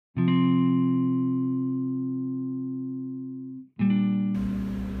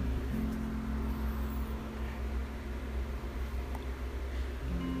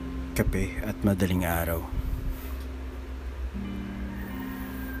kape at madaling araw.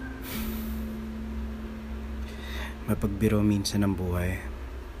 Mapagbiro minsan ang buhay.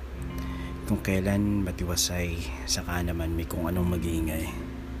 Kung kailan matiwasay, saka naman may kung anong mag-iingay.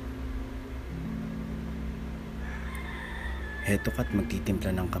 Heto ka't magtitimpla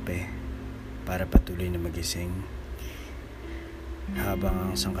ng kape para patuloy na magising, habang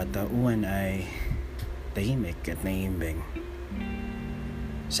ang sangkatauhan ay tahimik at naiimbing.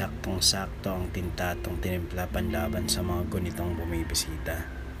 Saktong-sakto ang tintatong tinimpla panlaban sa mga gunitong bumibisita.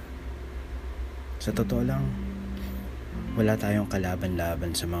 Sa totoo lang, wala tayong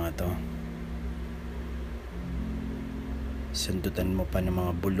kalaban-laban sa mga to. Sandutan mo pa ng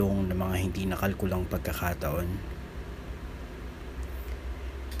mga bulong ng mga hindi nakalkulang pagkakataon.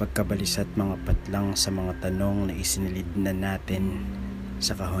 Pagkabalis at mga patlang sa mga tanong na isinilid na natin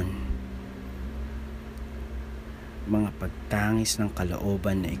sa kahon. Mga pagtangis ng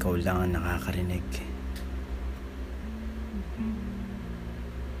kalooban na ikaw lang ang nakakarinig.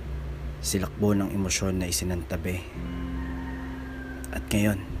 Silakbo ng emosyon na isinantabi. At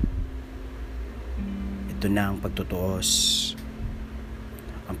ngayon, ito na ang pagtutuos,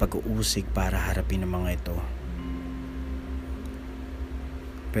 ang pag-uusig para harapin ang mga ito.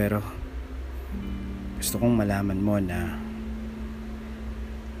 Pero gusto kong malaman mo na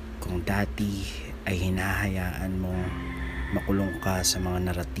kung dati ay hinahayaan mo makulong ka sa mga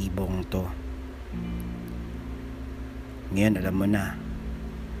naratibong to, ngayon alam mo na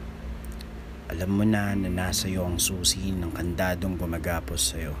na nasa iyo ang susi ng kandadong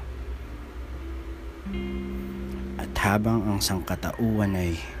gumagapos sa iyo. At habang ang sangkatauhan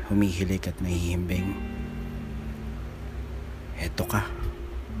ay humihilik at nahihimbing, heto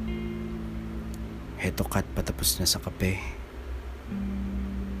ka't patapos na sa kape.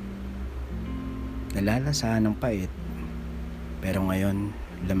 Nalalasaan ng pait, pero ngayon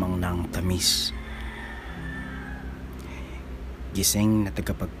lamang na ang tamis. Gising na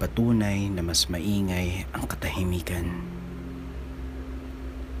tagapagpatunay na mas maingay ang katahimikan.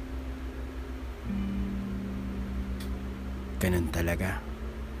 Ganun talaga.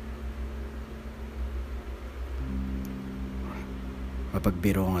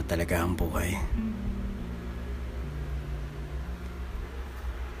 Mapagbiro nga talaga ang buhay.